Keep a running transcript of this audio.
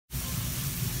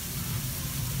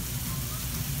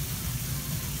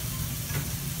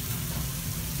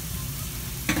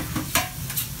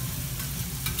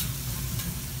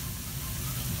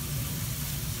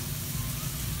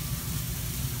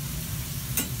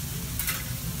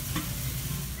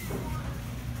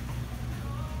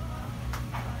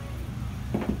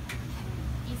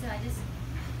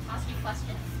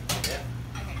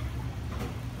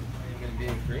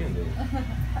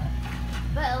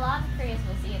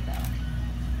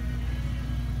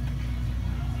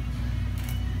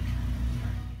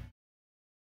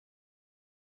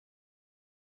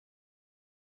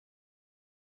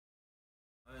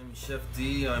I'm Chef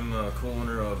D. I'm a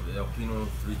co-owner of El Pino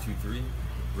 323.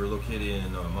 We're located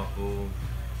in Mapo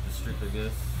district, I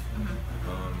guess.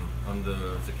 I'm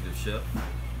the executive chef.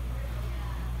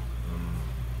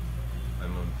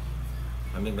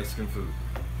 I make Mexican food.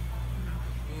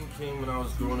 Came when I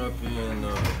was growing up in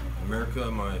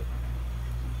America.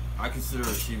 I consider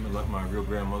her she like my real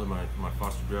grandmother, my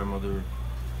foster grandmother.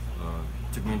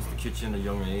 Took me into the kitchen at a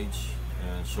young age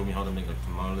and showed me how to make like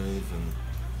tamales, and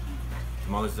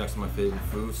tamales is actually my favorite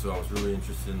food, so I was really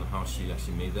interested in how she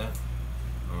actually made that.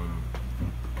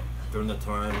 During that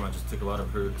time, I just took a lot of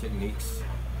her techniques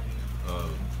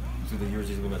through the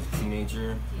years, even as a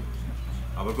teenager.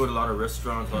 I would go to a lot of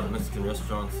restaurants, a lot of Mexican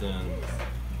restaurants, and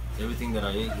everything that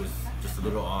I ate was just a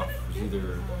little off. It was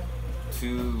either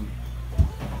too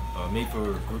made for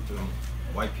a group of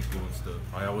white people and stuff.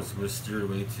 I always was steered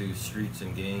away to streets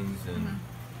and gangs, and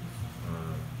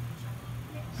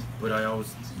but I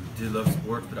always did love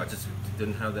sports, but I just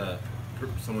didn't have that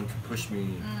someone to push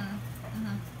me.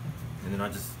 And then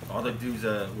all the dudes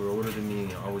that were older than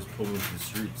me always pulled me to the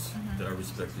streets that I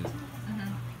respected.